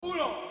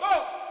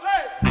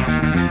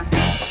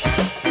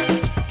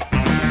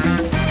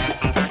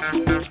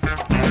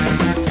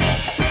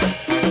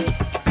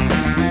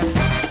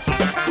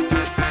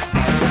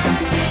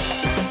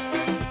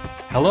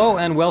Hello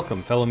and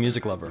welcome, fellow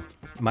music lover.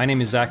 My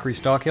name is Zachary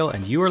Stockhill,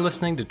 and you are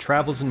listening to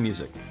Travels in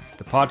Music,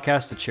 the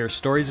podcast that shares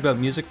stories about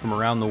music from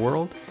around the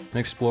world and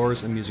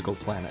explores a musical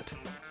planet.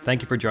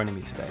 Thank you for joining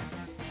me today.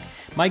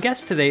 My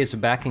guest today is a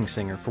backing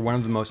singer for one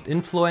of the most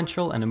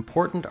influential and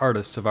important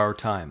artists of our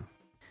time.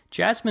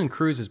 Jasmine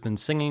Cruz has been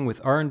singing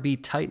with R&B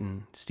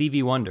titan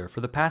Stevie Wonder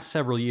for the past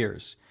several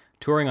years,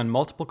 touring on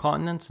multiple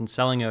continents and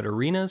selling out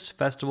arenas,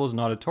 festivals, and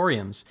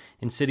auditoriums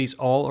in cities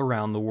all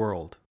around the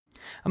world.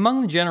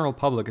 Among the general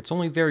public, it's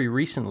only very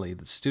recently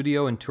that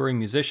studio and touring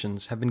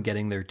musicians have been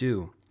getting their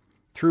due.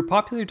 Through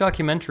popular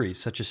documentaries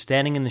such as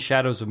Standing in the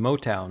Shadows of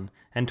Motown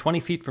and 20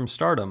 Feet from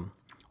Stardom,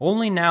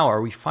 only now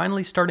are we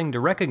finally starting to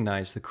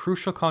recognize the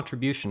crucial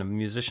contribution of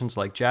musicians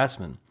like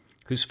Jasmine,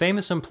 whose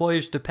famous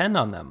employers depend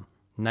on them,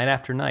 night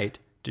after night,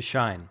 to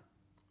shine.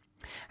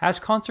 As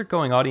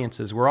concert-going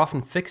audiences, we're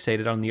often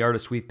fixated on the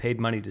artist we've paid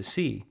money to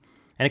see,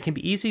 and it can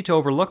be easy to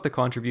overlook the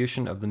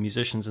contribution of the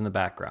musicians in the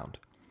background.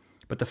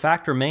 But the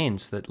fact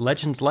remains that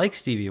legends like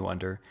Stevie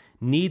Wonder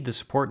need the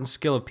support and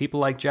skill of people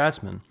like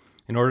Jasmine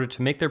in order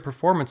to make their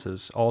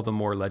performances all the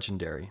more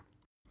legendary.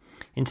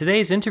 In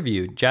today's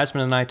interview,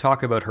 Jasmine and I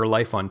talk about her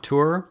life on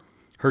tour,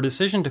 her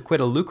decision to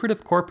quit a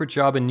lucrative corporate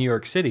job in New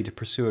York City to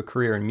pursue a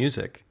career in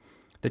music,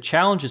 the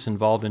challenges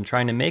involved in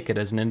trying to make it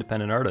as an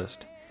independent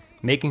artist,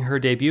 making her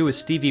debut with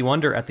Stevie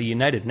Wonder at the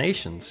United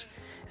Nations,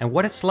 and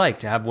what it's like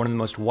to have one of the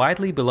most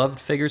widely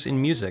beloved figures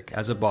in music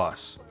as a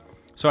boss.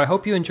 So I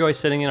hope you enjoy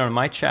sitting in on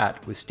my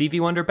chat with Stevie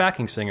Wonder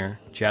backing singer,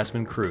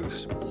 Jasmine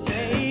Cruz.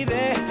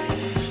 Baby,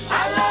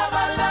 I love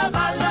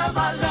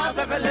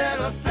every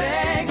little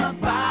thing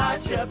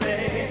about you,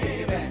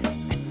 baby.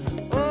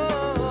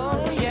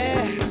 Oh,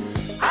 yeah.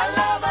 I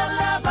love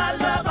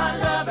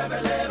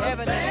every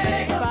little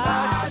thing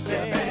about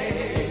you,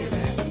 baby.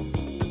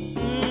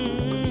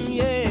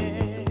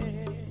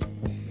 Yeah.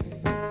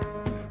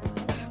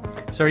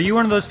 So are you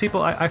one of those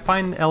people? I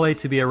find LA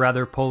to be a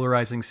rather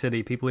polarizing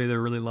city. People either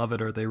really love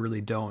it or they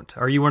really don't.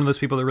 Are you one of those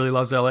people that really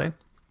loves LA?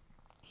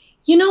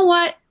 You know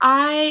what?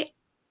 I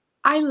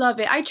love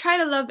it. I try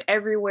to love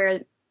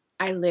everywhere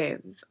I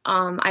live.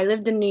 I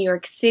lived in New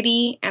York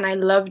City, and I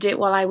loved it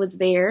while I was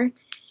there.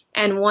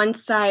 And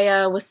once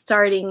I was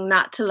starting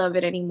not to love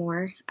it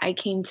anymore, I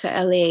came to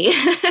LA.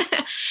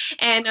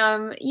 And,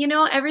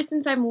 ever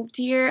since I moved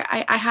here,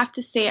 I have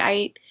to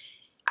say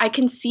I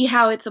can see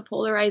how it's a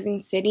polarizing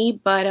city,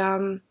 but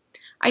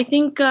I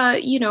think,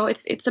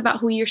 it's about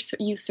who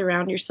you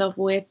surround yourself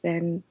with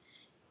and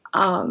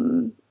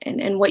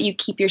what you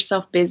keep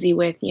yourself busy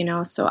with,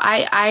 So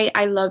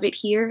I love it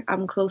here.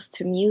 I'm close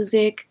to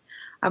music.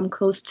 I'm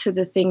close to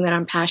the thing that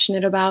I'm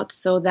passionate about.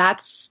 So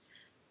that's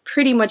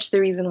pretty much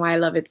the reason why I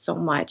love it so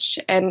much.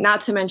 And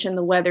not to mention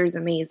the weather's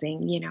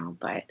amazing,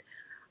 but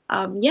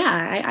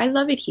I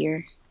love it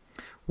here.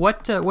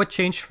 What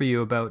changed for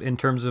you in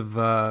terms of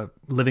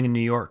living in New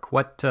York?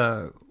 Why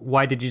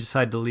did you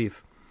decide to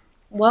leave?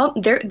 Well,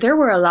 there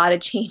were a lot of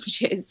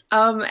changes.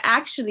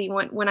 Actually,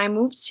 when I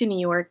moved to New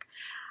York,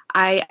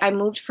 I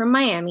moved from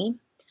Miami.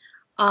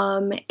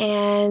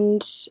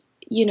 And,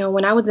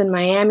 when I was in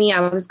Miami,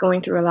 I was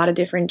going through a lot of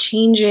different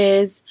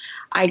changes.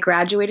 I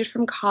graduated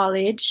from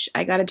college.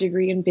 I got a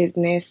degree in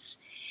business.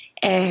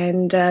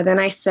 And then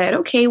I said,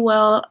 okay,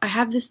 well, I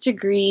have this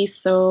degree,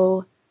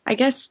 so I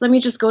guess let me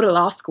just go to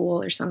law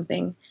school or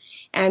something.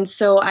 And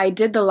so I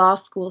did the law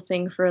school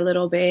thing for a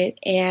little bit.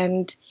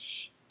 And,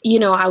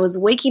 I was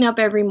waking up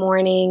every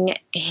morning,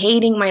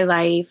 hating my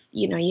life.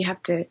 You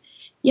have to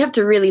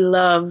really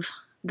love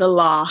the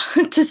law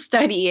to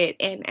study it.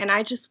 And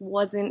I just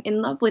wasn't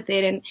in love with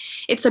it. And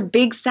it's a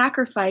big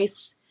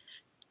sacrifice,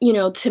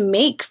 to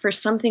make for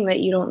something that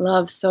you don't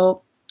love.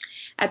 So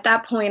at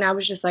that point, I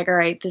was just like, all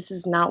right, this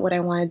is not what I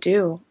want to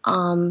do.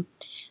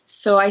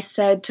 So I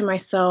said to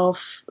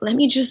myself, let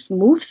me just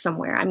move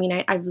somewhere. I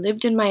mean, I've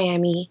lived in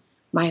Miami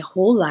my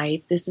whole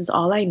life. This is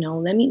all I know.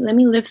 Let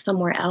me live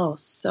somewhere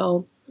else.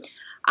 So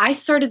I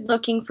started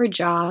looking for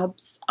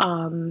jobs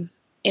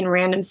in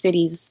random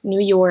cities, New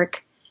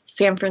York,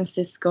 San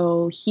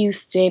Francisco,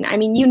 Houston. I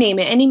mean, you name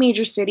it, any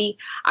major city.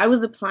 I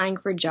was applying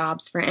for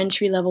jobs for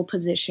entry-level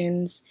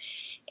positions.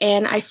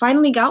 And I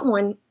finally got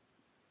one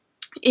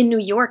in New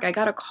York. I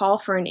got a call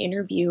for an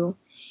interview.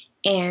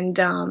 And,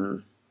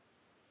 I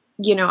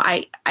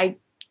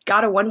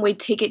got a one-way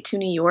ticket to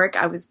New York.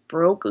 I was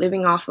broke,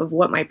 living off of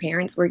what my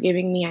parents were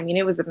giving me. I mean,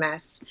 it was a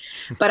mess.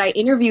 But I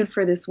interviewed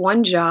for this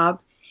one job,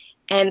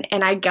 and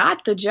I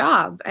got the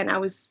job. And I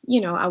was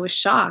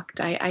shocked.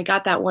 I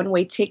got that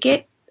one-way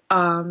ticket,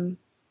 and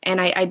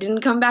I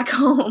didn't come back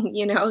home,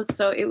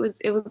 So it was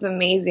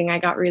amazing. I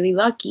got really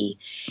lucky.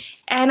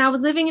 And I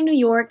was living in New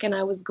York, and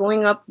I was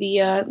going up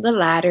the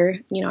ladder.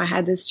 I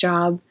had this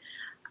job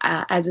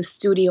as a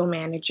studio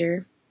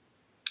manager.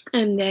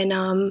 And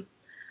then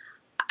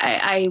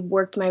I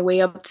worked my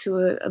way up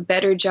to a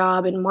better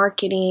job in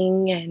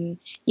marketing.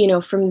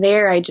 And, from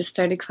there, I just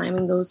started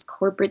climbing those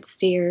corporate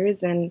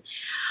stairs. And,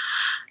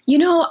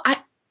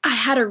 I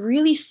had a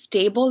really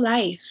stable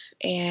life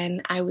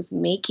and I was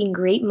making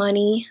great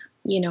money.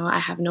 I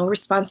have no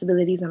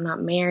responsibilities. I'm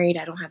not married.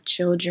 I don't have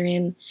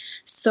children.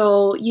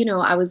 So,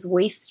 I was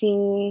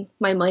wasting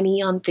my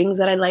money on things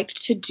that I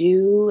liked to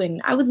do.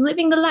 And I was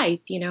living the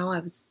life, I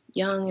was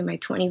young in my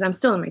 20s. I'm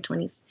still in my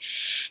 20s.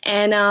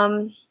 And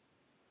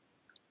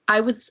I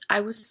was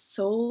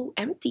so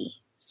empty.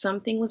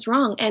 Something was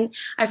wrong. And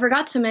I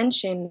forgot to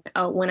mention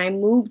when I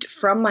moved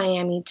from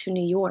Miami to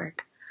New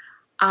York,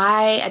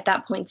 I, at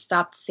that point,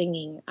 stopped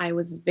singing. I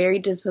was very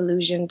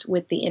disillusioned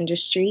with the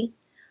industry.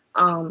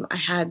 I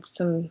had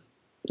some,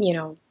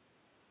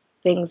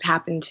 things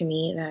happen to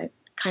me that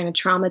kind of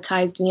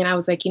traumatized me. And I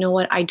was like, you know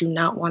what? I do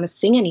not want to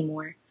sing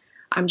anymore.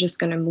 I'm just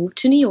going to move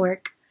to New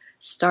York,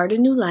 start a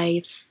new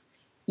life,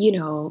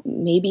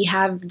 maybe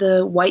have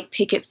the white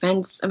picket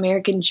fence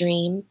American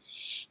dream.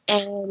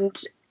 And,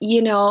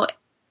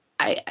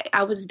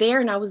 I was there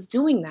and I was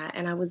doing that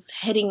and I was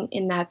heading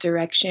in that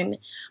direction,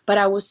 but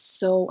I was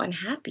so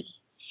unhappy.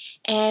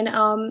 And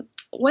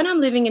when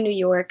I'm living in New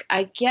York,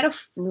 I get a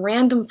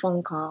random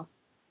phone call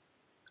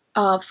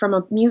from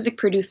a music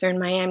producer in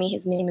Miami.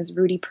 His name is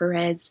Rudy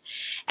Perez,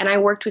 and I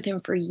worked with him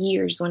for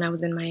years when I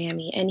was in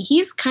Miami. And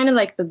he's kind of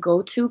like the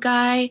go-to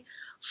guy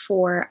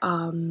for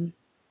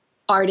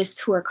artists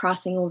who are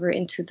crossing over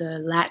into the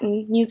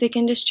Latin music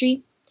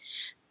industry,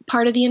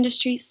 part of the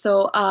industry.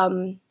 So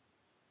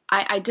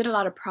I did a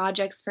lot of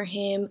projects for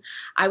him.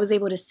 I was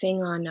able to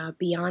sing on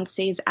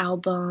Beyonce's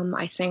album.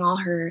 I sang all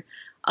her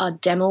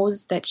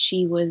demos that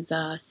she was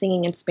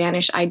singing in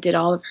Spanish. I did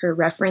all of her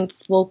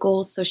reference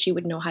vocals so she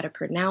would know how to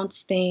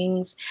pronounce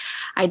things.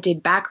 I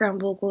did background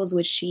vocals,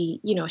 which she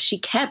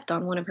kept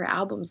on one of her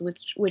albums,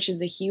 which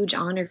is a huge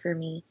honor for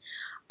me.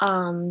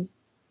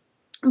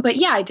 But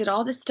yeah, I did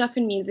all this stuff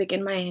in music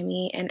in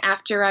Miami. And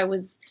after I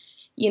was,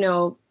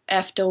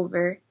 effed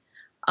over,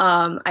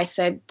 I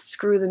said,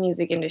 screw the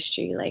music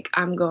industry. Like,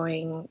 I'm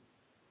going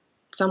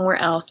somewhere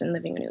else and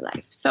living a new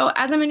life. So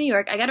as I'm in New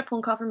York, I got a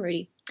phone call from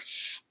Rudy.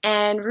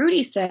 And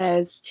Rudy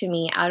says to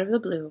me out of the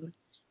blue,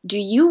 do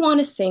you want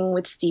to sing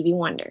with Stevie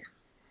Wonder?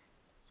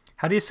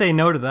 How do you say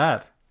no to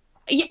that?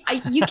 Yeah,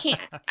 you can't.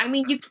 I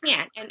mean, you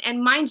can't.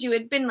 And mind you,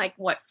 it'd been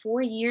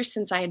 4 years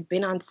since I had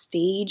been on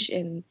stage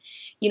and,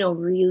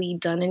 really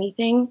done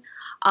anything.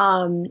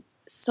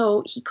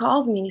 So he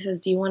calls me and he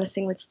says, do you want to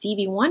sing with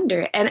Stevie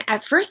Wonder? And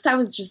at first I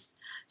was just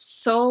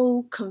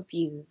so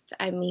confused.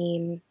 I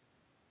mean,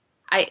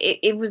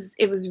 it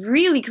was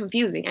really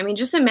confusing. I mean,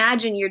 just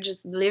imagine you're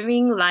just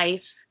living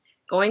life,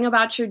 going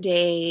about your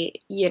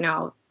day,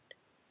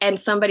 and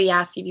somebody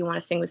asks you if you want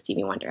to sing with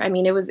Stevie Wonder. I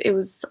mean, it was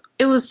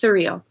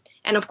surreal.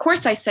 And of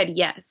course I said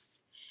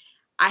yes.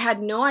 I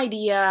had no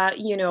idea,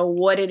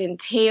 what it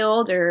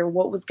entailed or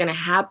what was going to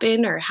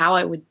happen or how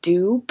I would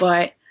do,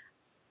 but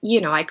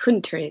I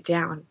couldn't turn it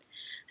down.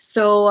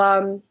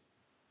 So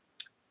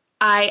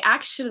I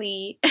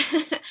actually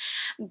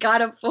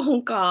got a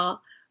phone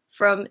call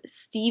from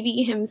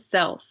Stevie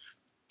himself.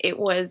 It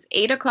was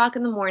 8:00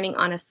 in the morning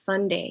on a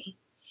Sunday,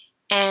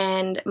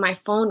 and my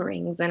phone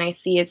rings, and I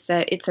see it's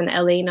an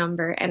LA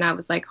number, and I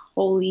was like,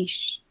 "Holy,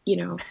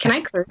 can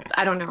I curse?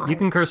 I don't know. You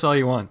can curse all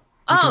you want.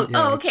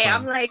 Okay.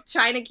 I'm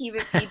trying to keep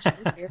it PG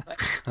here, but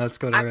that's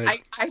good. All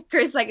right. I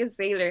curse like a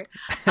sailor.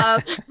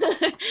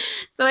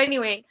 So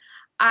anyway,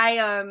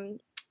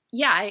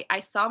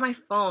 I saw my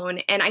phone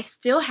and I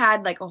still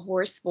had a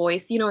hoarse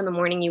voice. In the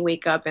morning you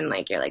wake up and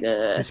you're like,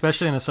 ugh.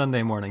 Especially on a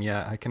Sunday morning.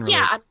 Yeah, I can relate.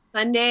 Yeah, on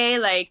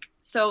Sunday,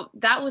 so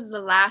that was the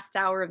last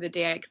hour of the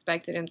day I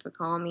expected him to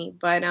call me.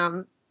 But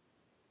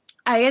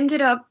I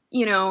ended up,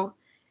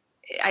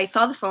 I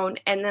saw the phone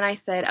and then I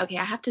said, okay,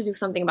 I have to do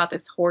something about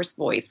this hoarse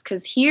voice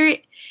because here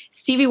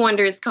Stevie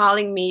Wonder is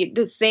calling me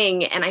to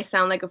sing and I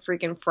sound like a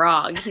freaking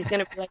frog. He's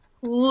going to be like,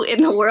 who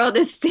in the world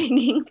is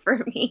singing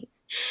for me?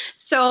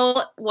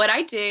 So what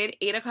I did,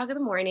 8:00 in the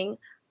morning,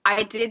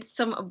 I did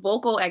some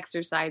vocal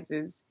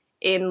exercises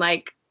in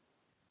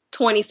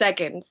 20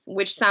 seconds,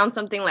 which sounds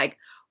something like,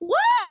 woo!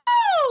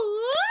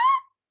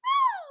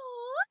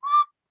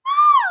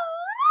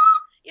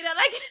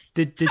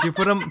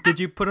 Did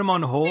you put him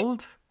on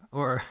hold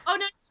or? Oh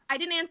no, I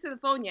didn't answer the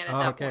phone yet at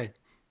that point.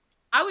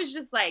 I was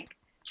just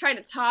trying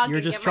to talk. You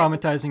were just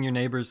traumatizing your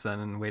neighbors then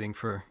and waiting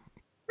for.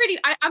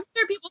 I'm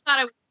sure people thought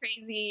I was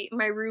crazy.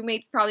 My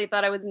roommates probably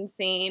thought I was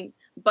insane,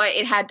 but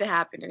it had to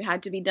happen. It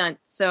had to be done.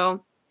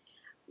 So,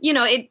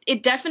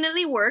 it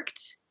definitely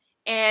worked.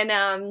 And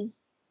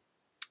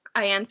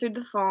I answered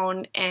the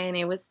phone and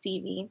it was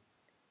Stevie.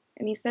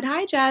 And he said,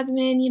 hi,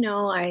 Jasmine.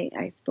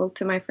 I spoke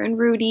to my friend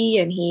Rudy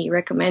and he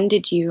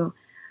recommended you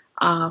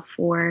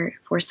for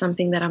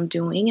something that I'm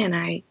doing. And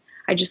I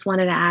just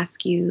wanted to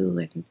ask you.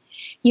 And,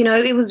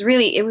 it was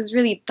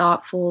really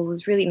thoughtful. It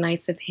was really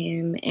nice of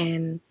him.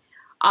 And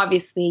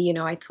obviously,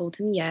 I told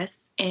him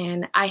yes,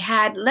 and I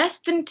had less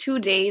than 2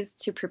 days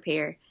to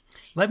prepare.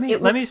 Let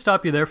me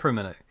stop you there for a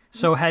minute.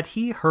 So had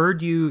he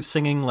heard you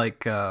singing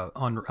like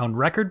on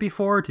record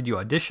before? Did you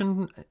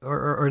audition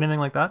or anything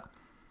like that?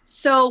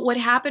 So what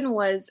happened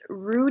was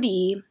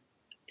Rudy,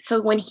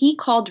 so when he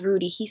called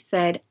Rudy, he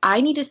said,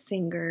 I need a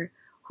singer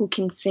who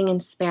can sing in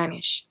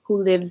Spanish, who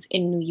lives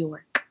in New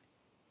York.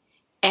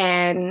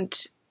 And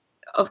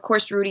of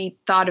course, Rudy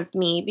thought of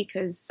me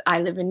because I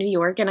live in New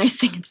York and I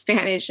sing in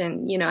Spanish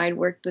and, you know, I'd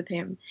worked with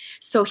him.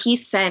 So he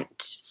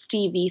sent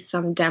Stevie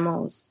some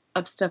demos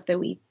of stuff that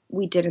we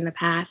did in the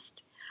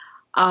past.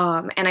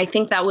 And I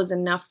think that was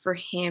enough for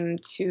him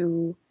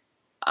to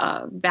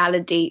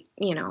validate,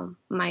 you know,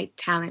 my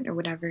talent or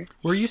whatever.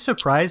 Were you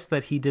surprised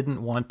that he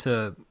didn't want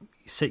to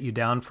sit you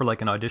down for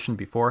like an audition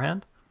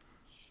beforehand?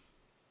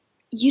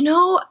 You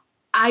know,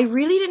 I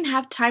really didn't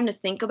have time to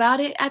think about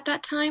it at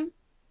that time.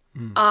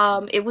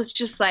 It was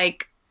just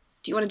like,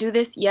 do you want to do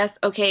this? Yes.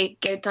 Okay,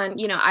 get it done.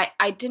 You know,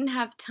 I didn't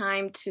have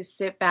time to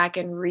sit back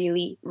and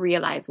really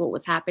realize what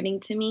was happening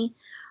to me.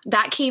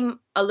 That came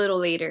a little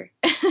later.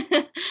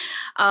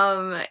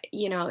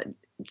 You know,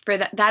 for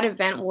that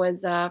event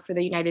was for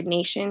the United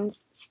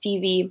Nations.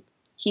 Stevie,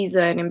 he's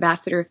an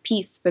ambassador of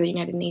peace for the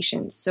United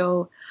Nations.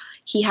 So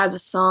he has a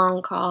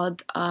song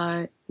called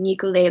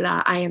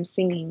Nikulela, I Am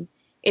Singing.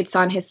 It's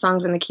on his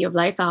Songs in the Key of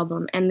Life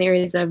album, and there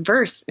is a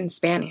verse in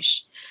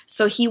Spanish.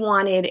 So he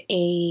wanted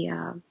a,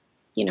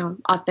 you know,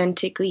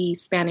 authentically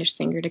Spanish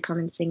singer to come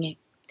and sing it.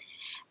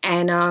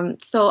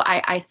 And so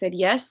I said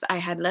yes. I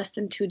had less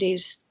than 2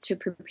 days to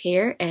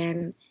prepare,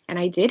 and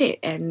I did it.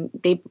 And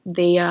they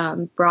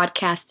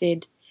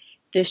broadcasted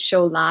this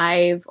show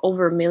live.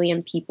 Over 1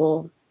 million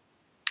people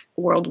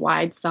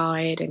worldwide saw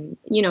it, and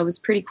you know, it was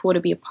pretty cool to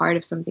be a part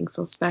of something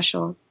so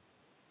special.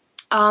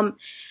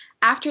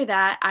 After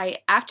that,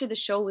 after the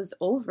show was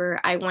over,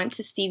 I went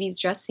to Stevie's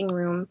dressing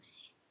room,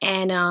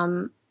 and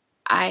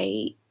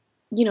I,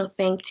 you know,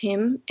 thanked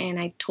him, and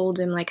I told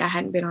him like I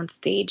hadn't been on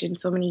stage in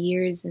so many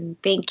years, and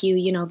thank you,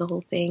 you know, the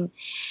whole thing.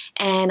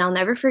 And I'll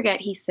never forget,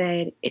 he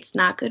said, "It's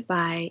not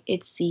goodbye,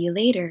 it's see you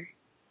later."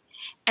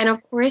 And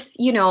of course,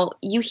 you know,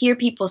 you hear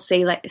people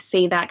say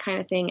that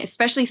kind of thing,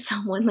 especially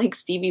someone like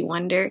Stevie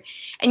Wonder,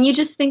 and you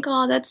just think,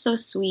 oh, that's so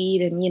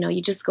sweet, and you know,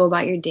 you just go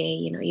about your day,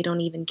 you know, you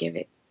don't even give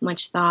it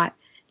much thought.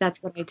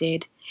 That's what I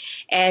did.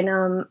 And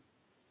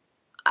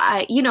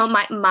I, you know,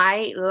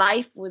 my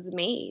life was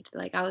made.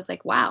 Like, I was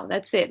like, wow,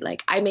 that's it.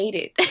 Like, I made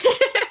it.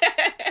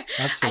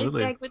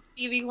 Absolutely. I sang with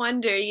Stevie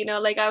Wonder, you know,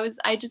 like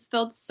I just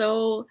felt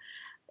so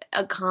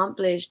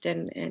accomplished,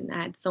 and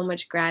I had so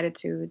much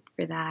gratitude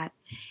for that.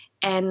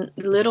 And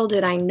little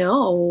did I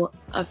know,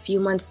 a few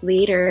months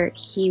later,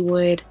 he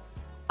would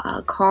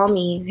call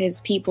me, his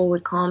people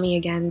would call me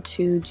again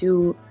to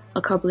do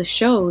a couple of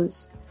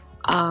shows.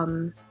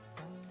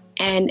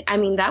 And I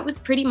mean, that was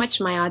pretty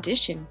much my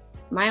audition.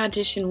 My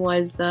audition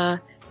was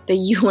the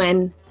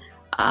UN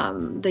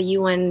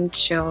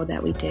show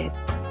that we did.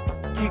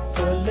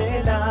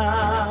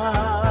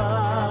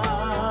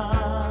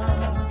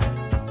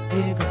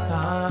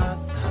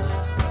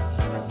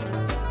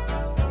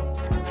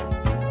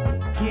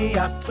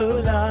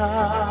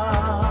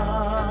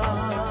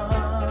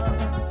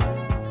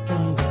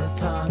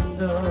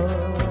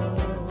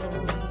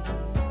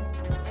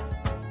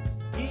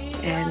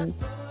 And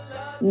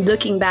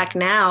looking back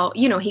now,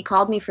 you know, he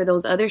called me for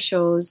those other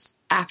shows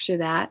after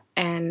that,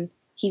 and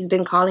he's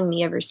been calling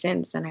me ever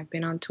since, and I've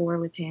been on tour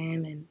with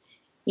him, and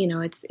you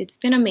know, it's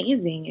been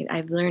amazing.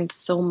 I've learned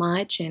so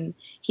much, and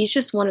he's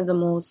just one of the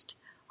most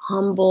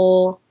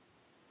humble,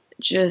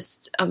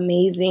 just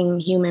amazing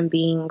human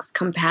beings,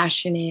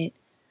 compassionate.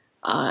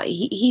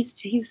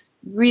 He's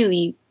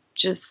really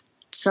just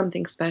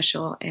something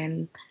special,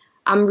 and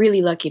I'm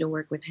really lucky to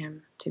work with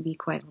him, to be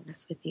quite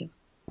honest with you.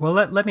 Well,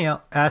 let me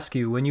ask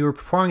you, when you were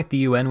performing at the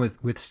UN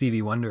with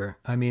Stevie Wonder,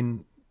 I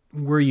mean,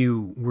 were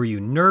you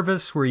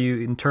nervous? Were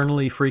you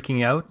internally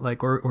freaking out?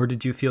 Like, or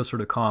did you feel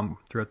sort of calm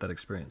throughout that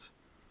experience?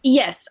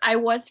 Yes, I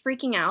was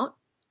freaking out.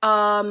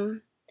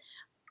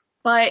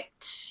 But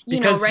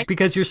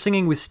because you're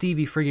singing with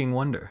Stevie freaking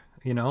Wonder,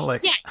 you know,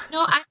 like yeah,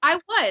 no, I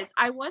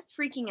was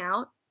freaking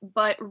out.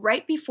 But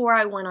right before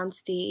I went on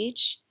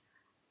stage,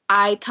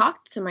 I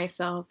talked to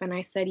myself and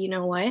I said, you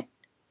know what?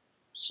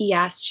 He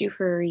asked you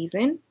for a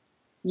reason.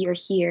 You're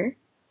here,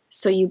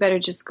 so you better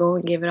just go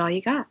and give it all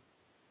you got,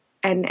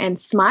 and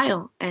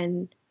smile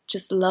and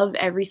just love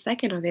every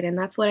second of it. And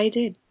that's what I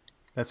did.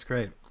 That's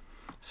great.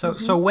 So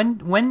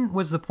when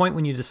was the point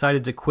when you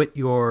decided to quit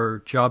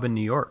your job in New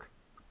York?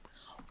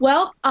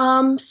 Well,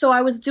 so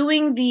I was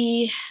doing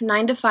the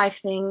 9-to-5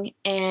 thing,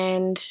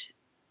 and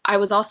I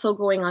was also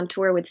going on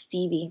tour with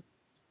Stevie.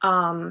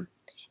 And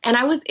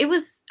I was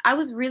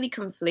really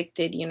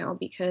conflicted, you know,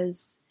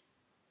 because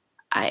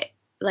I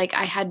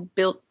had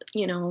built,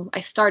 you know, I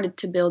started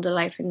to build a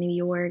life in New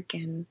York,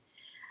 and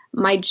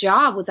my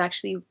job was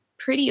actually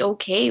pretty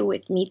okay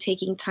with me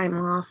taking time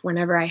off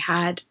whenever I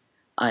had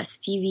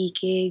Stevie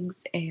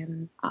gigs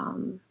and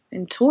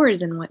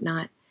tours and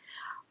whatnot.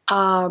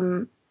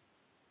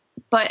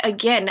 But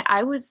again,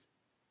 I was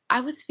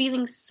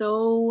feeling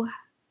so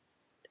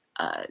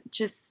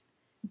just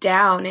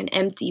down and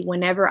empty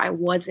whenever I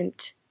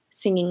wasn't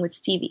singing with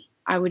Stevie.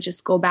 I would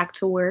just go back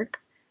to work,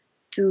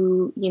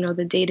 do,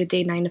 the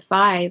day-to-day 9 to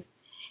 5.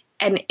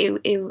 And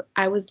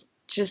I was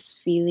just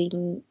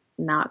feeling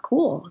not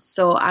cool.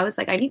 So I was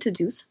like, I need to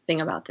do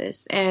something about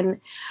this. And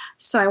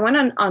so I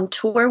went on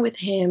tour with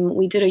him.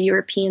 We did a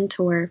European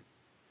tour,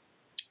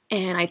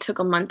 and I took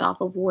a month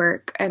off of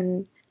work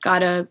and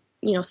got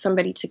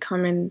somebody to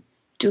come and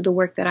do the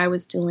work that I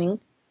was doing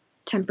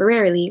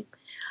temporarily.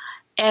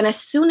 And as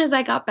soon as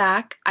I got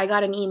back, I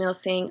got an email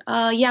saying,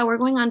 yeah, we're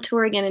going on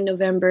tour again in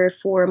November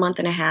for a month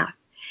and a half.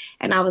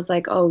 And I was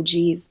like, oh,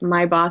 geez,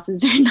 my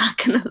bosses are not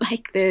going to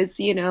like this,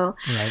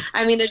 Right.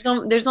 I mean, there's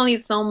only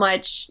so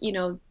much,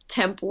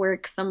 temp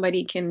work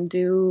somebody can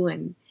do.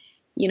 And,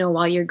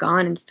 while you're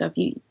gone and stuff,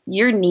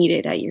 you're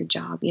needed at your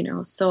job,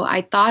 So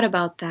I thought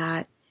about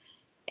that.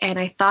 And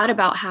I thought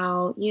about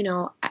how,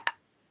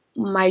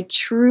 my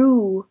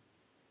true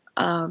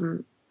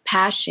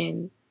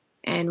passion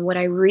and what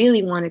I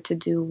really wanted to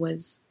do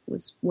was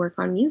work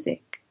on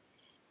music.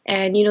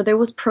 And, there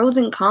was pros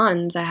and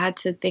cons. I had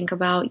to think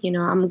about,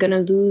 I'm going to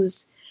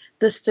lose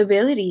the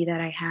stability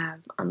that I have.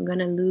 I'm going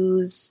to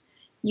lose,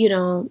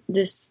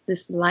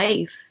 this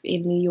life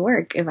in New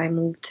York if I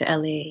move to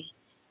LA.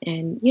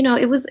 And,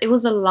 it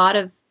was a lot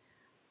of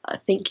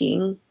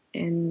thinking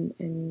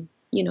and,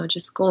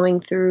 just going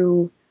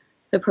through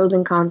the pros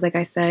and cons, like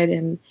I said.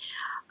 And,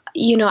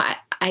 I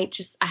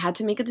had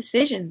to make a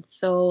decision.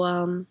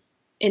 So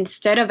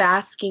instead of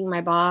asking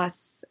my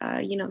boss,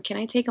 can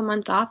I take a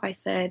month off? I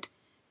said,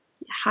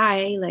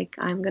 hi,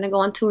 I'm going to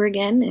go on tour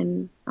again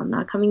and I'm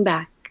not coming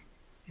back.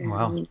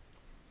 Wow.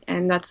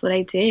 And that's what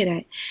I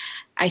did.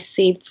 I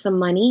saved some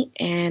money.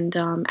 And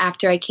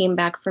after I came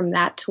back from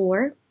that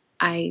tour,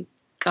 I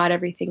got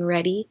everything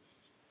ready.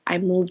 I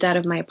moved out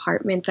of my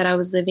apartment that I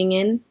was living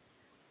in.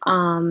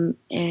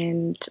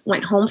 And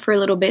went home for a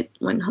little bit,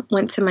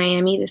 went to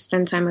Miami to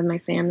spend time with my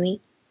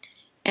family.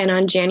 And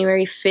on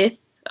January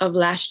 5th of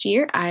last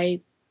year,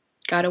 I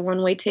got a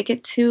one-way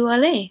ticket to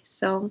LA.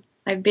 So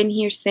I've been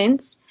here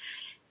since.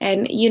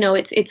 And,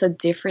 it's a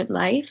different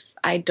life.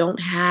 I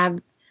don't have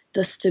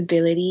the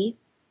stability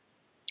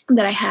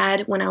that I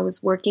had when I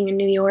was working in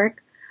New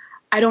York.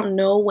 I don't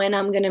know when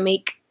I'm going to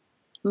make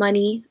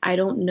money. I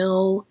don't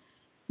know,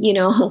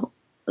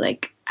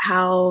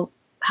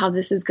 how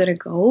this is going to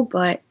go.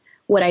 But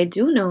what I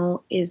do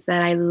know is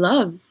that I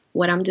love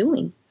what I'm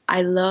doing.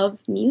 I love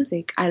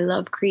music. I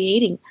love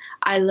creating.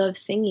 I love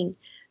singing.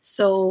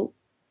 So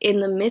in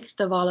the midst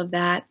of all of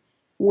that,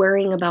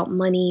 worrying about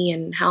money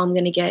and how I'm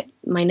going to get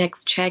my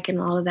next check and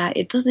all of that,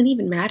 it doesn't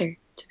even matter,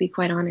 to be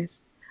quite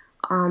honest.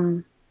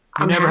 You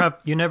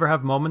never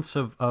have moments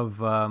of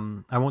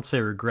I won't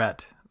say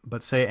regret,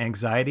 but say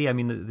anxiety. I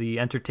mean, the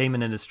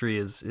entertainment industry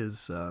is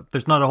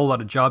there's not a whole lot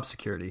of job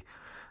security.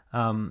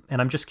 And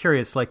I'm just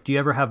curious, do you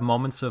ever have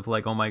moments of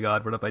oh my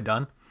God, what have I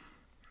done?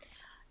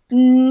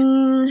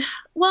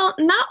 Well,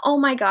 not, oh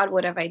my God,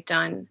 what have I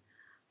done?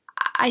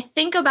 I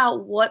think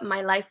about what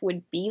my life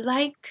would be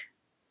like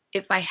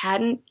if I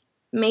hadn't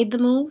made the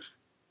move,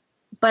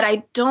 but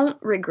I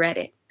don't regret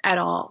it at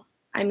all.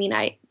 I mean,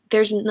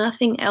 there's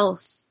nothing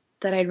else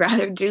that I'd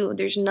rather do.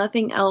 There's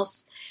nothing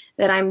else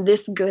that I'm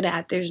this good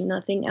at. There's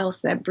nothing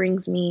else that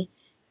brings me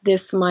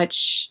this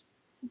much,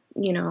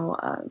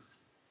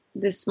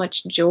 this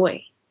much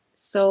joy.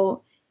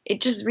 So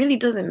it just really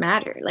doesn't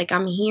matter.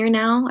 I'm here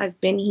now.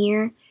 I've been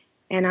here,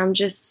 and I'm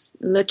just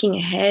looking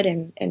ahead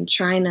and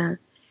trying to,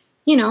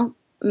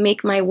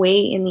 make my way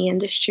in the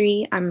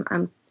industry.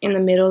 I'm in the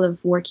middle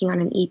of working on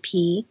an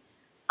EP,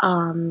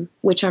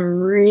 which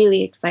I'm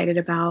really excited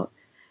about.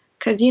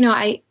 Because,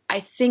 I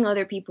sing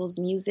other people's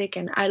music,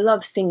 and I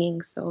love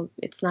singing, so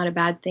it's not a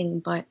bad thing.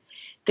 But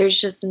there's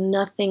just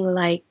nothing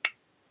like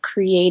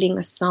creating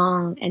a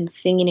song and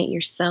singing it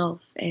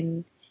yourself.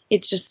 And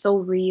it's just so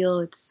real.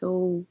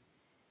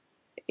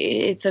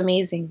 It's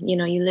amazing.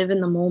 You live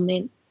in the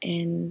moment,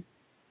 and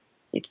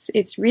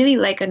it's really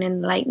like an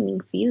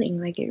enlightening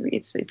feeling.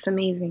 It's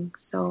amazing.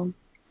 So,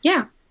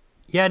 yeah.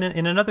 Yeah, and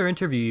in another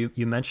interview,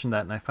 you mentioned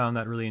that, and I found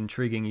that really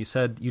intriguing. You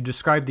said you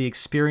described the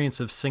experience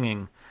of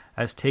singing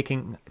as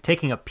taking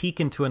a peek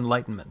into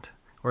enlightenment,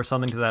 or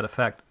something to that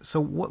effect. So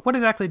what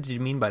exactly did you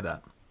mean by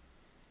that?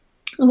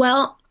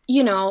 Well,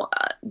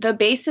 the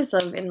basis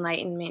of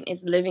enlightenment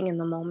is living in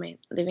the moment,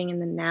 living in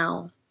the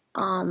now.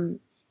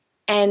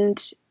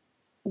 And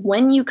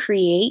when you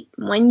create,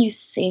 when you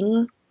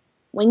sing,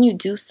 when you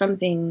do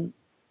something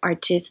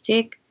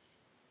artistic,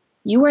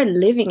 you are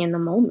living in the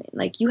moment.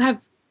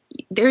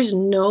 There's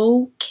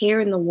no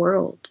care in the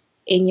world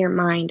in your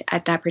mind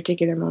at that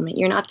particular moment.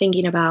 You're not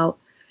thinking about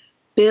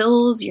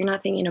bills. You're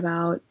not thinking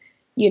about,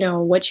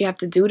 what you have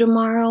to do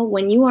tomorrow.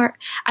 When you are,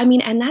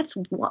 and that's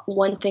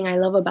one thing I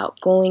love about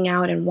going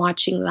out and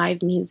watching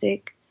live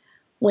music.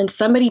 When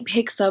somebody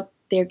picks up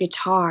their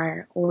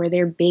guitar or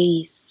their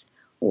bass,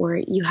 or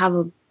you have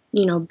a,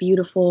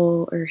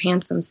 beautiful or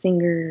handsome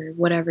singer or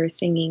whatever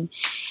singing,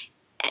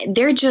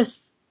 there's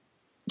just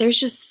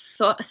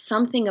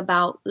something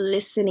about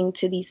listening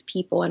to these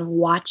people and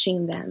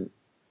watching them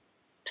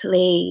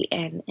play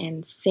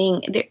and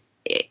sing.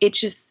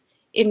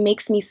 it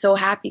makes me so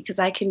happy because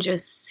I can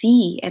just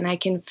see and I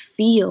can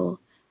feel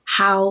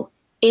how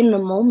in the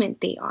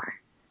moment they are.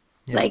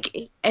 Yeah.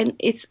 Like, and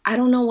it's, I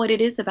don't know what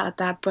it is about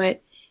that,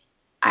 but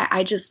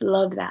I just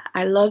love that.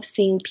 I love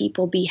seeing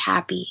people be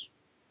happy.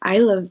 I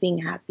love being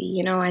happy,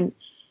 you know, and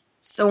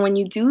so when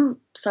you do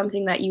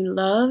something that you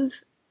love,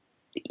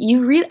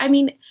 you really, I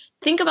mean,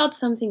 think about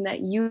something that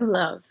you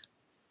love.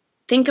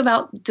 Think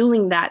about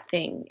doing that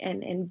thing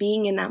and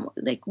being in that,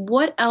 like,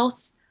 what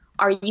else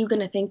are you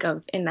going to think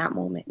of in that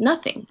moment?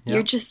 Nothing. Yeah.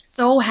 You're just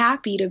so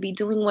happy to be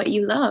doing what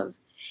you love.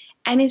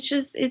 And it's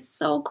just, it's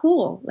so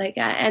cool. Like,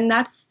 and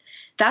that's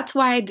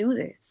why I do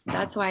this.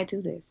 That's why I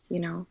do this, you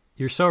know?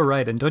 You're so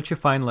right. And don't you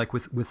find, like,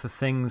 with the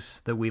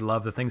things that we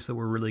love, the things that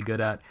we're really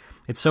good at,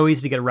 it's so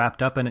easy to get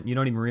wrapped up in it. You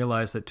don't even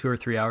realize that 2 or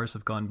 3 hours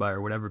have gone by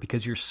or whatever,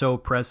 because you're so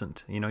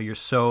present, you know, you're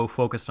so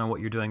focused on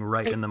what you're doing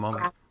right in the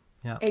moment.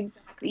 Yeah.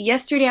 Exactly.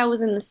 Yesterday I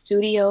was in the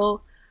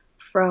studio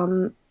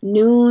from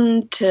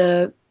noon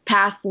to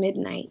past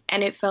midnight,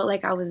 and it felt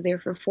like I was there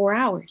for 4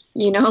 hours,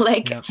 you know,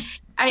 like, Yeah.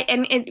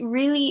 and it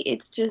really,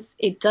 it's just,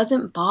 it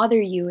doesn't bother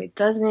you. It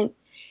doesn't,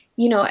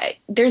 you know,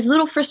 there's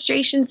little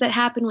frustrations that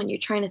happen when you're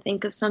trying to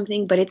think of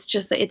something, but it's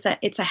just,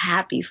 it's a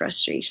happy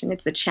frustration.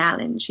 It's a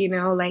challenge, you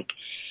know, like,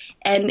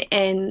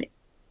 and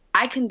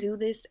I can do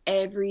this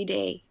every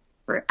day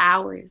for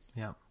hours.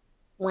 Yeah.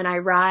 When I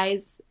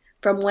rise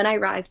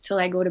till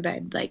I go to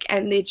bed, like,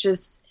 and it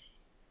just,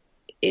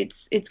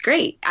 it's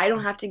great. I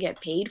don't have to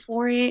get paid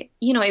for it.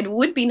 You know, it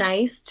would be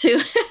nice to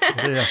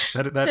Yeah,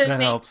 that to that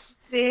make helps.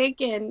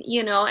 music and,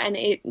 you know, and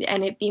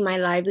it be my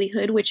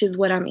livelihood, which is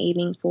what I'm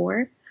aiming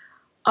for.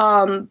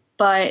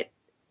 But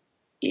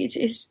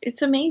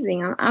it's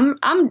amazing. I'm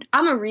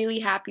a really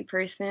happy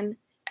person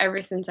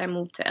ever since I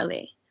moved to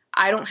LA.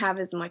 I don't have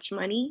as much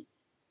money.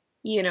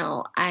 You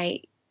know,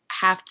 I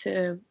have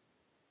to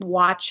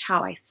watch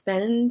how I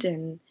spend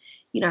and,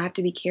 you know, I have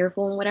to be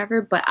careful and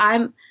whatever, but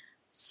I'm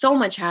so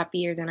much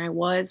happier than I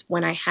was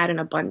when I had an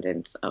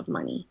abundance of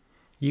money.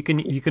 You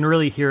can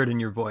really hear it in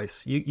your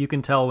voice. You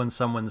can tell when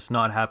someone's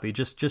not happy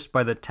just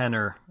by the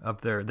tenor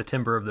of the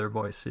timbre of their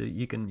voice.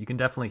 You can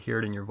definitely hear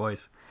it in your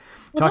voice.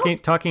 Well,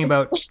 Talking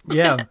about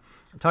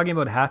talking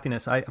about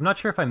happiness. I'm not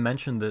sure if I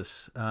mentioned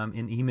this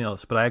in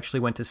emails, but I actually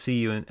went to see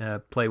you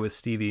play with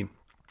Stevie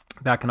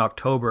back in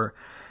October.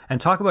 And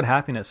talk about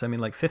happiness. I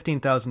mean, like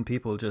 15,000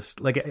 people just,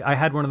 like, I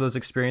had one of those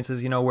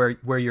experiences, you know,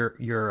 where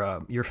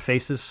your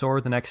face is sore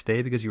the next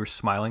day because you were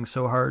smiling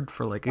so hard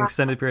for like an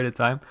extended period of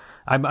time.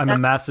 I'm a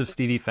massive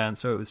Stevie fan,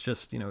 so it was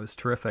just, you know, it was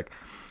terrific.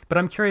 But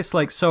I'm curious,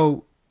 like,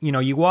 so, you know,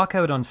 you walk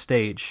out on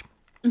stage,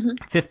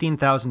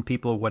 15,000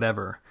 people,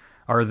 whatever,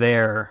 are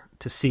there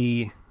to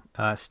see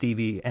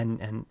Stevie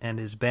and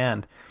his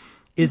band.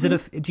 Is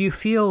it do you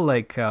feel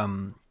like,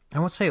 I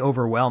won't say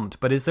overwhelmed,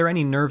 but is there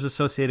any nerves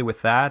associated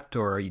with that,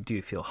 or do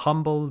you feel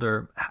humbled,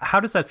 or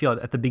how does that feel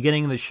at the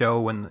beginning of the show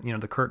when, you know,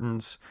 the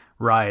curtains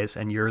rise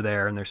and you're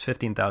there and there's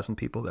 15,000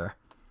 people there?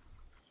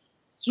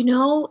 You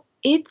know,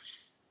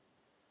 it's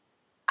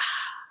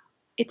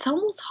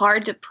almost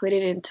hard to put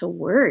it into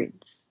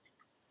words.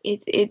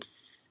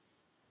 It's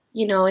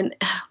you know, and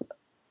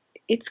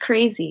it's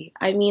crazy.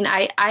 I mean,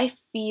 I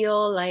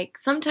feel like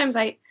sometimes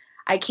I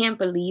can't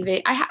believe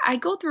it. I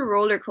go through a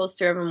roller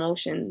coaster of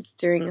emotions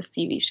during a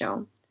Stevie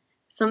show.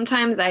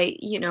 Sometimes I,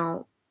 you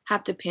know,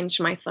 have to pinch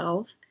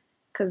myself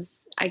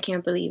because I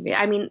can't believe it.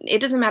 I mean, it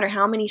doesn't matter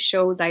how many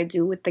shows I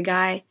do with the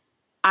guy.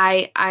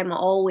 I'm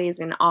always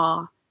in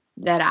awe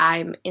that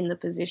I'm in the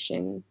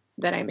position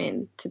that I'm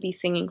in to be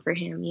singing for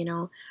him, you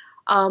know.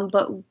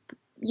 But,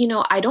 you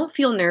know, I don't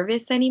feel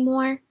nervous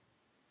anymore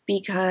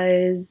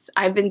because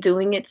I've been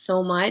doing it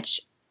so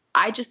much.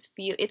 I just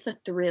feel it's a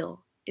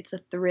thrill. It's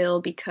a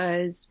thrill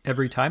because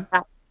Every time?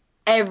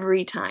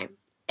 every time,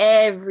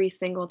 every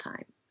single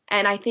time.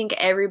 And I think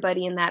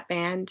everybody in that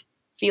band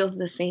feels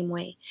the same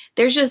way.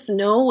 There's just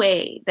no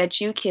way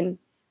that you can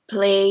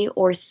play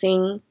or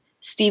sing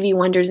Stevie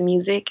Wonder's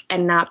music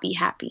and not be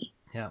happy.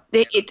 Yeah.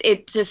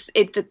 It just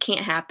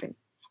can't happen.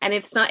 And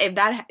if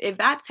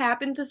that's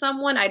happened to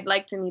someone, I'd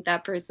like to meet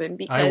that person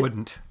because I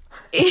wouldn't.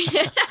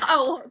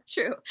 oh,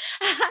 true.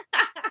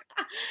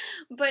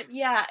 But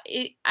yeah,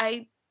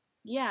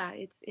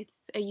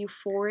 it's a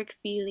euphoric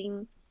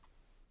feeling.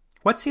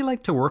 What's he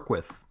like to work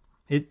with?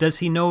 Does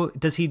he know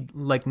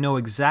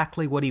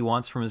exactly what he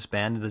wants from his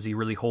band? Does he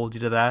really hold you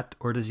to that?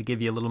 Or does he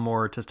give you a little more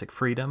artistic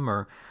freedom?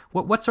 Or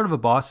what sort of a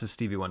boss is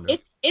Stevie Wonder?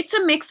 It's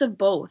a mix of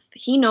both.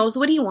 He knows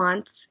what he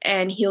wants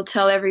and he'll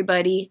tell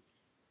everybody,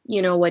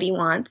 you know, what he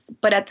wants.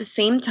 But at the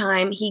same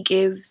time, he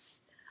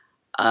gives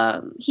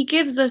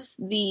us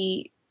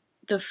the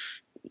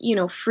you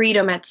know,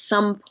 freedom at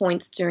some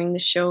points during the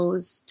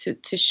shows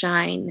to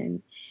shine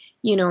and,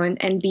 you know,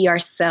 and be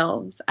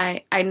ourselves.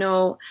 I don't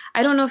know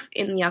if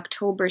in the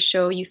October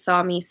show you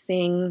saw me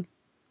sing,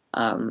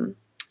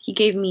 he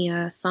gave me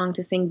a song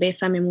to sing,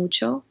 Bésame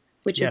Mucho,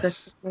 which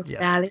is a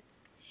ballad.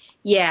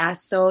 Yeah,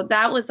 so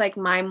that was like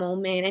my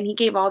moment, and he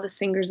gave all the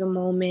singers a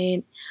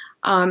moment.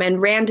 And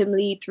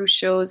randomly through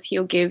shows,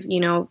 he'll give, you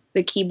know,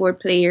 the keyboard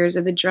players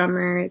or the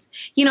drummers.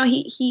 You know,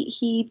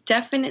 he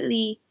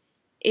definitely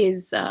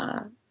is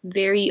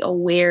very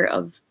aware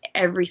of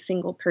every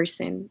single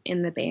person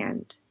in the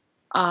band.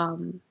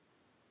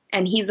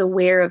 And he's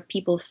aware of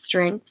people's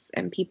strengths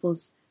and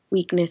people's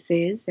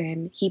weaknesses,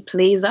 and he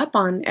plays up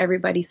on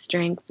everybody's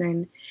strengths.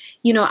 And,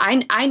 you know,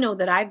 I know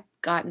that I've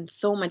gotten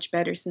so much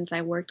better since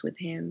I worked with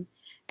him.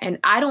 And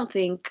I don't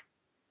think,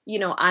 you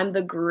know, I'm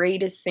the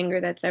greatest singer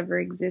that's ever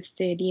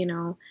existed, you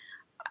know,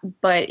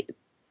 but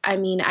I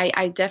mean,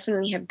 I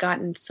definitely have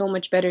gotten so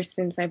much better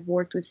since I've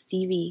worked with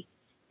Stevie.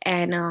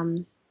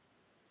 And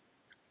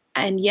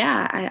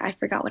yeah, I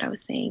forgot what I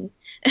was saying.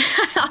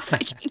 I lost my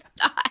train of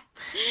thought.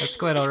 That's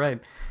quite all right.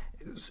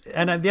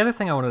 And the other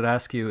thing I wanted to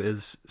ask you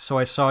is, so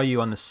I saw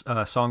you on this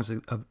Songs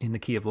in the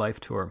Key of Life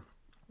tour,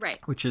 Right.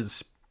 which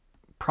is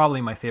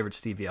probably my favorite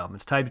Stevie album.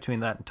 It's tied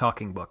between that and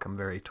Talking Book. I'm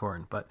very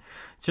torn, but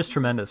it's just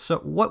tremendous. So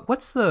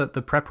what's the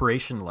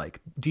preparation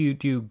like? Do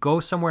you go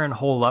somewhere and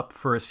hole up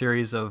for a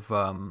series of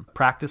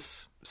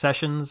practice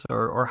sessions,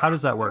 or how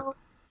does that work? So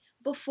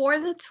before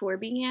the tour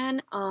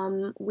began,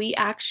 we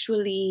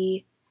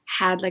actually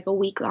had like a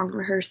week-long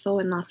rehearsal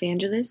in Los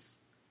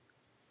Angeles.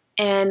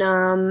 And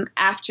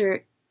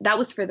after that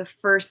was for the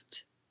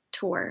first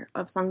tour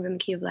of Songs in the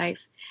Key of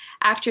Life.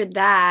 After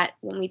that,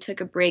 when we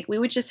took a break, we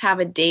would just have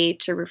a day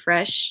to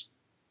refresh,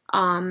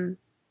 and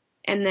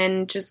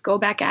then just go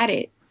back at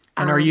it.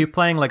 And are you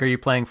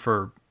playing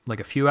for like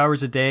a few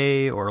hours a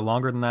day or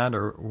longer than that,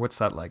 or what's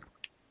that like?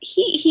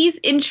 He's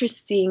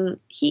interesting.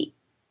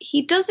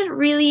 He doesn't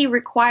really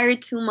require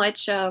too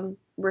much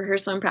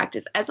rehearsal and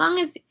practice. As long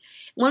as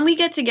when we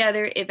get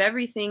together, if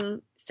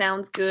everything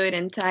sounds good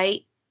and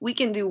tight, we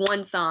can do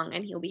one song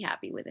and he'll be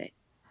happy with it.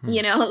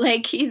 You know,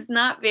 like he's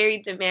not very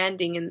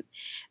demanding. And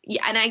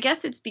I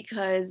guess it's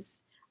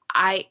because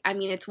I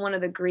mean, it's one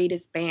of the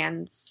greatest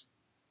bands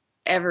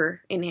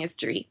ever in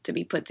history to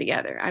be put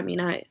together. I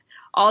mean,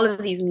 all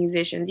of these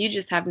musicians, you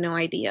just have no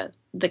idea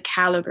the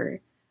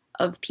caliber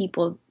of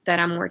people that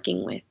I'm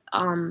working with.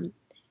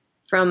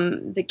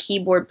 From the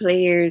keyboard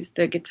players,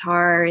 the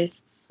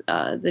guitarists,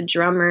 the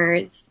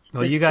drummers.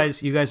 Well, you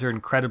guys are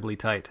incredibly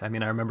tight. I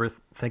mean, I remember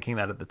thinking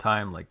that at the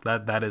time, like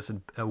that is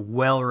a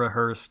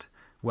well-rehearsed,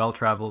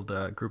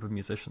 well-traveled group of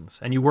musicians,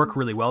 and you work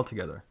really well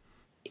together.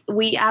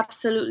 We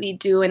absolutely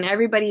do, and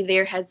everybody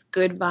there has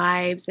good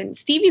vibes, and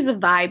Stevie's a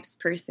vibes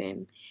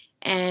person,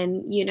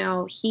 and, you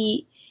know,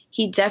 he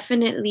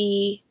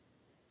definitely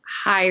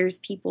hires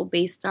people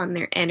based on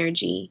their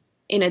energy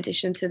in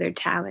addition to their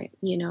talent.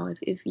 You know,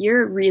 if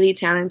you're really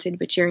talented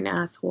but you're an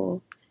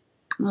asshole,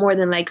 more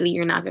than likely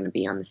you're not going to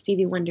be on the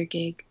Stevie Wonder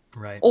gig.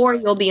 Right. Or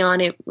you'll be on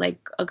it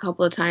like a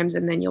couple of times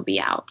and then you'll be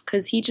out,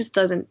 because he just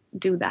doesn't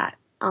do that.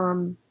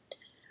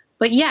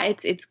 But yeah,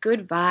 it's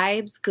good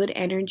vibes, good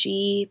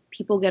energy.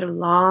 People get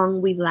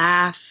along. We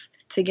laugh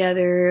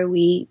together.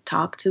 We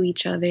talk to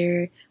each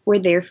other. We're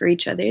there for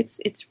each other.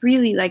 It's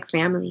really like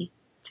family,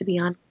 to be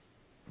honest.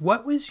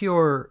 What was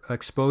your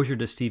exposure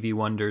to Stevie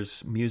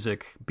Wonder's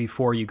music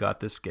before you got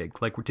this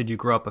gig? Like, did you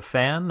grow up a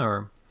fan,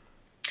 or?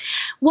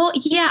 Well,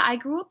 yeah, I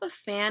grew up a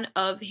fan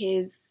of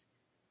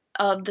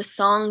the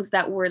songs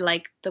that were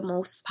like the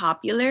most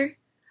popular.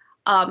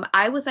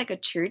 I was like a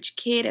church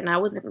kid, and I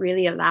wasn't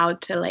really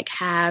allowed to like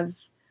have,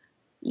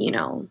 you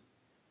know,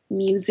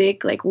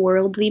 music, like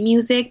worldly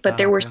music, but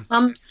there were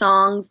some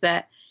songs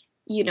that,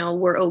 you know,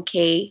 were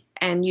okay.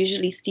 And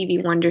usually Stevie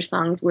Wonder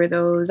songs were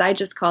those. I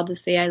Just Called to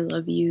Say I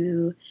Love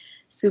You,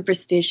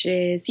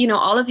 Superstitious, you know,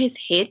 all of his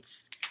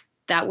hits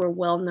that were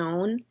well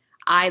known,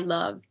 I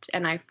loved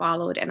and I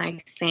followed and I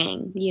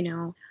sang, you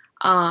know.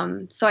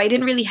 So I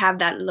didn't really have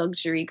that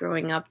luxury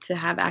growing up to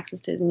have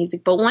access to his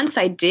music. But once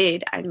I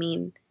did, I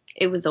mean,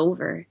 it was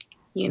over,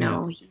 you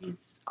know.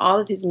 He's all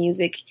of his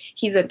music.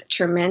 He's a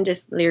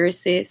tremendous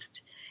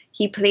lyricist.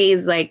 He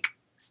plays like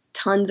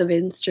tons of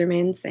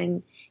instruments,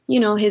 and, you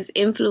know, his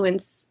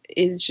influence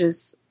is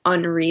just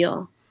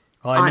unreal.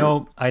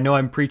 Well, I know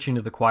I'm preaching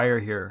to the choir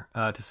here,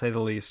 to say the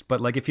least.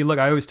 But like, if you look,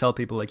 I always tell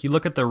people, like, you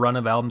look at the run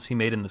of albums he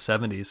made in the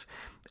 70s,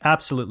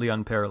 absolutely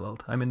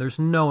unparalleled. I mean, there's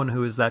no one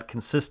who is that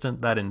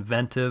consistent, that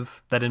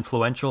inventive, that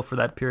influential for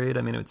that period.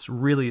 I mean, it's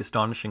really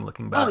astonishing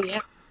looking back. Oh, yeah.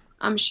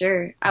 I'm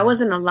sure. I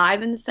wasn't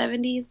alive in the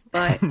 70s,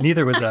 but...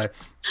 Neither was I.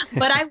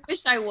 But I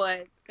wish I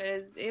was,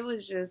 because it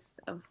was just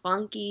a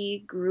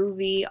funky,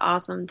 groovy,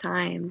 awesome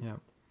time. Yeah.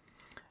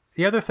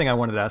 The other thing I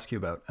wanted to ask you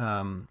about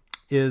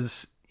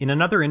is, in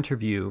another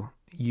interview,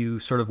 you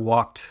sort of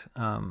walked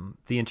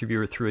the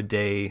interviewer through a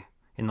day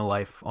in the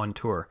life on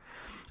tour.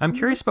 I'm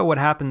curious about what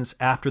happens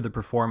after the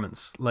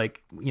performance.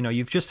 Like, you know,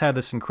 you've just had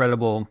this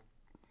incredible,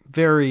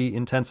 very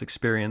intense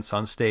experience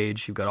on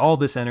stage. You've got all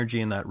this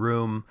energy in that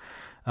room.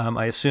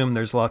 I assume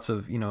there's lots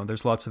of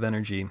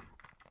energy.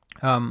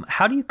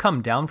 How do you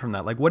come down from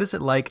that? Like, what is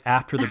it like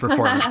after the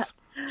performance?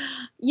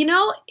 You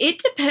know, it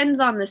depends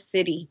on the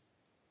city.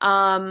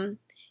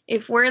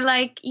 If we're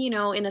like, you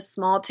know, in a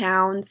small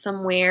town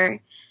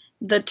somewhere,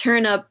 the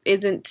turn up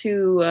isn't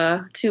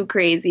too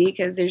crazy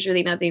because there's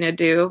really nothing to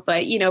do.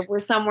 But if we're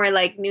somewhere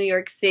like New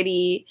York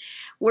City,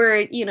 we're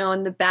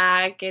in the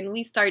back and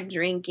we start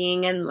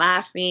drinking and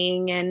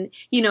laughing, and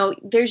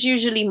there's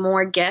usually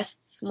more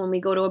guests when we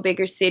go to a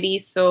bigger city,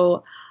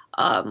 so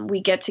we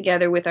get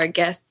together with our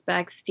guests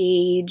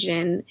backstage,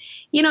 and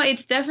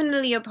it's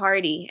definitely a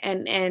party,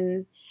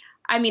 and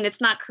I mean,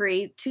 it's not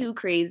too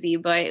crazy,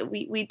 but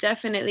we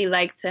definitely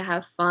like to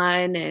have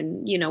fun,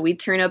 and we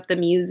turn up the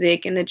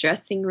music in the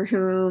dressing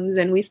rooms,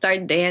 and we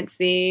start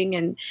dancing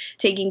and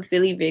taking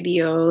silly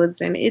videos,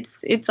 and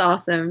it's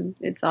awesome.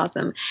 It's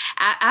awesome.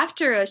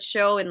 After a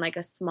show in like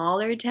a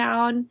smaller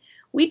town,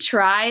 we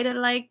try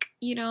to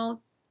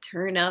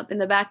turn up in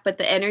the back, but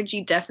the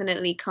energy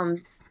definitely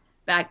comes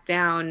back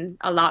down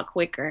a lot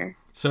quicker.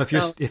 So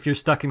if you're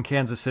stuck in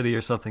Kansas City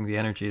or something, the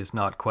energy is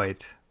not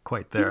quite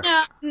there.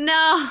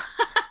 No.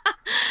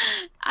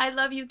 I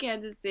love you,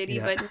 Kansas City,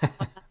 but no,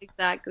 not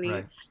exactly.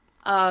 Right.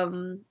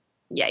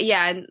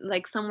 Yeah, and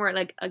like somewhere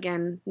like,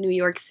 again, New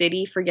York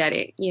City, forget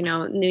it.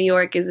 New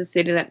York is a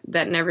city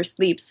that never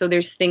sleeps, so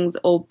there's things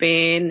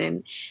open,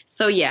 and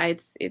so yeah,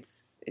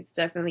 it's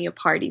definitely a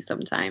party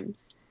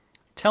sometimes.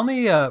 Tell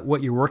me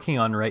what you're working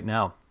on right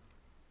now.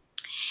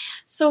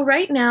 So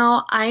right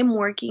now I'm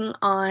working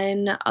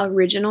on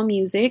original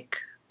music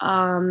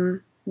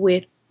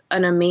with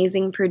an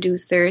amazing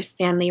producer,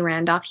 Stanley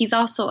Randolph. He's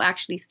also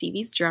actually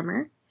Stevie's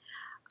drummer.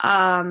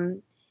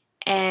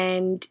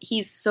 And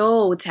he's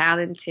so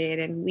talented,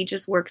 and we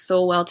just work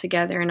so well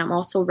together. And I'm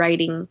also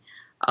writing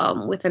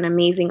with an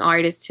amazing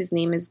artist. His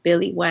name is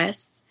Billy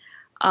West.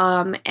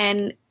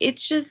 And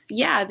it's just,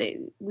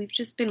 we've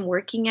just been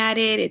working at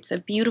it. It's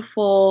a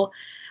beautiful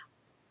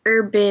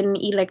urban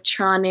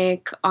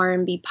electronic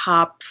R&B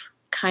pop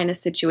kind of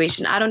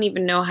situation. I don't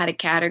even know how to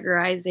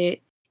categorize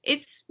it.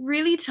 It's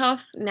really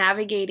tough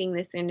navigating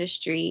this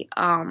industry,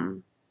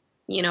 from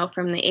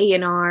the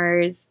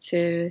A&Rs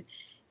to,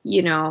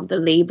 the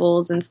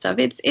labels and stuff.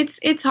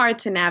 It's hard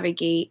to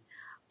navigate,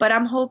 but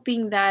I'm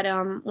hoping that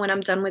when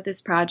I'm done with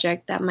this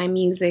project, that my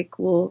music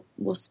will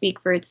speak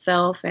for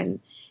itself, and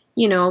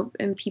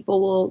and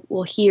people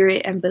will hear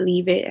it and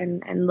believe it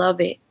and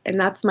love it, and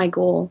that's my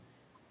goal.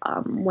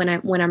 When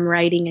I'm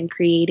writing and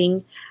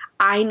creating,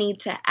 I need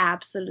to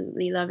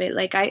absolutely love it.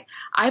 Like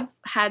I've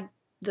had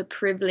the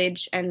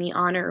privilege and the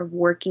honor of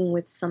working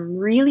with some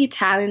really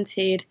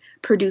talented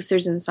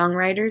producers and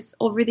songwriters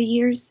over the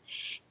years.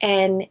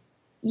 And,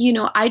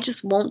 I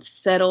just won't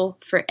settle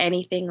for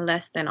anything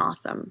less than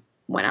awesome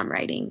when I'm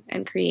writing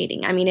and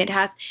creating. I mean,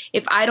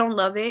 if I don't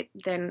love it,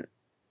 then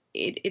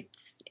I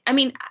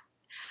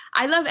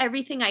love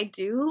everything I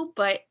do,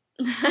 but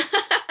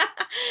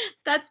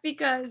that's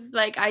because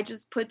I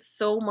just put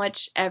so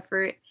much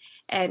effort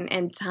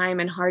and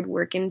time and hard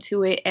work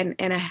into it. And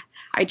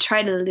I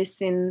try to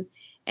listen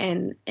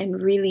and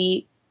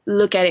really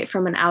look at it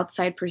from an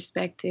outside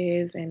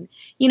perspective. And,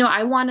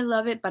 I want to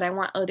love it, but I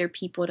want other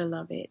people to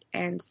love it.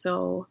 And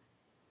so,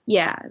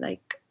 yeah,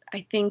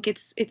 I think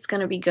it's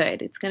going to be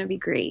good. It's going to be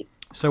great.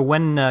 So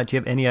when, do you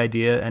have any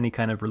idea, any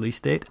kind of release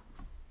date?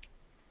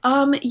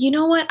 You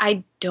know what?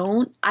 I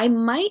don't. I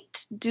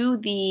might do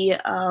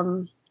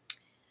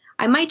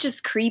I might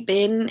just creep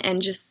in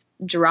and just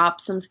drop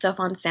some stuff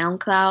on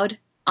SoundCloud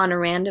on a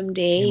random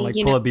day.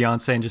 Pull a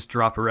Beyonce and just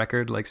drop a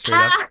record,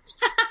 straight up?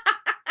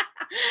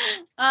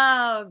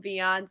 Oh,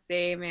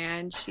 Beyonce,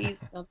 man.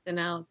 She's something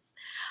else.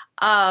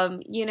 I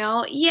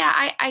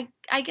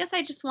guess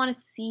I just want to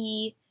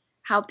see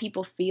how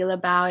people feel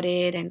about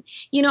it. And,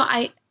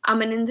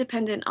 I'm an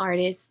independent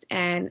artist,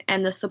 and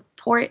the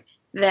support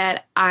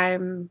that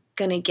I'm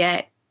going to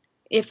get,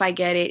 if I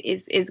get it,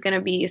 is going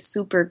to be a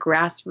super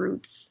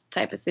grassroots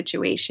type of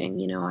situation.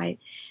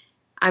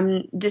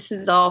 This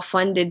is all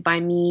funded by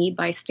me,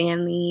 by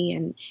Stanley,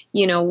 and,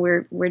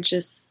 we're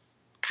just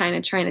kind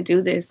of trying to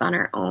do this on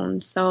our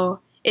own. So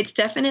it's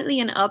definitely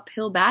an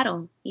uphill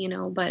battle,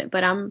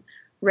 but I'm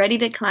ready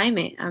to climb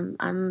it.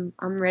 I'm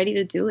ready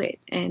to do it.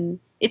 And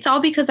it's all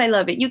because I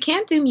love it. You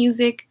can't do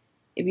music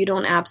if you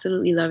don't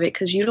absolutely love it,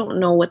 because you don't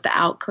know what the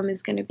outcome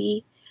is going to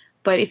be.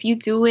 But if you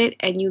do it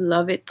and you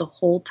love it the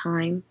whole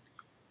time,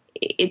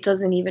 it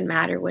doesn't even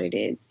matter what it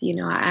is.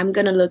 I'm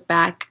going to look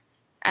back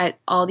at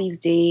all these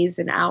days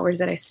and hours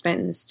that I spent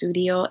in the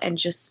studio and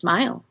just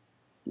smile,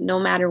 no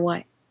matter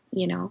what,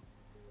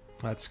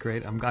 That's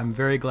great. I'm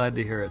very glad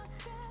to hear it.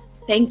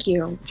 Thank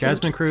you.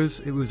 Jasmine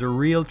Cruz, it was a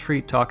real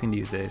treat talking to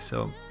you today.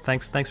 So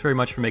thanks very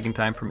much for making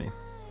time for me.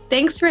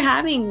 Thanks for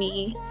having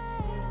me.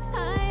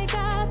 I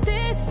got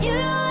this. You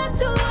don't have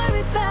to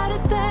worry about a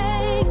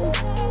thing.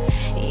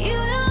 You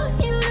don't have to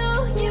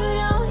worry about a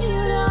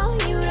thing.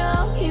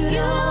 You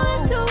don't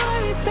have to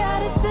worry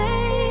about a thing.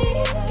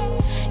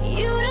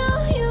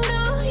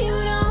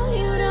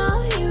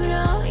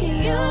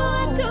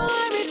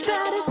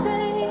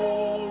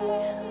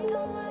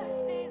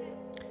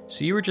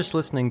 So you were just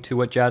listening to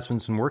what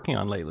Jasmine's been working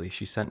on lately.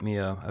 She sent me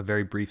a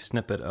very brief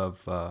snippet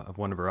of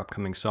one of her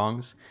upcoming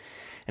songs.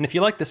 And if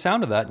you like the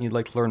sound of that and you'd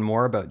like to learn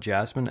more about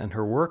Jasmine and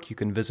her work, you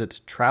can visit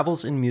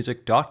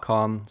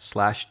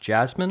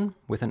travelsinmusic.com/Jasmine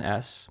with an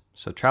S.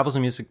 So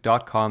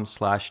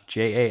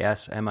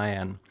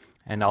travelsinmusic.com/JASMIN.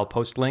 And I'll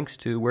post links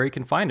to where you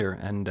can find her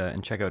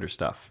and check out her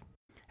stuff.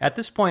 At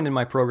this point in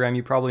my program,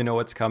 you probably know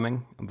what's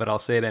coming, but I'll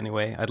say it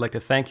anyway. I'd like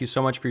to thank you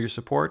so much for your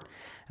support.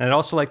 And I'd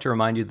also like to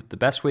remind you that the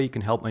best way you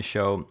can help my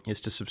show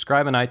is to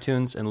subscribe on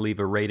iTunes and leave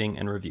a rating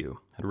and review.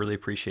 I'd really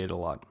appreciate it a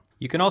lot.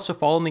 You can also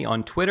follow me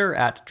on Twitter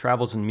at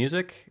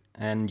travelsinmusic,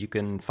 and you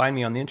can find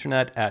me on the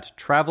internet at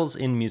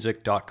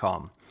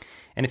travelsinmusic.com.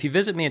 And if you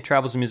visit me at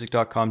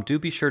travelsinmusic.com, do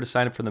be sure to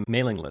sign up for the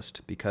mailing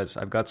list, because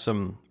I've got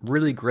some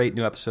really great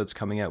new episodes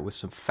coming out with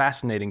some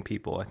fascinating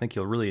people. I think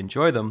you'll really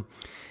enjoy them.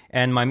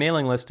 And my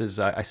mailing list is,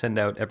 I send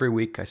out every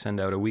week, I send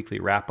out a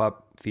weekly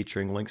wrap-up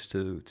featuring links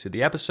to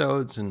the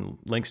episodes and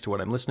links to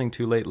what I'm listening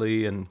to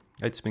lately, and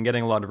it's been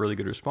getting a lot of really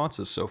good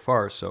responses so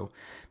far, so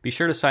be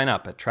sure to sign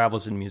up at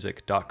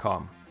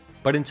travelsinmusic.com.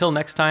 But until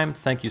next time,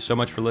 thank you so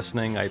much for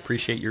listening. I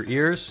appreciate your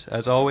ears,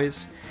 as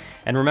always,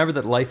 and remember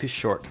that life is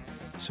short,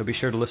 so be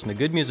sure to listen to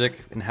good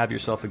music and have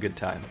yourself a good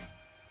time.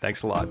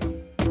 Thanks a lot.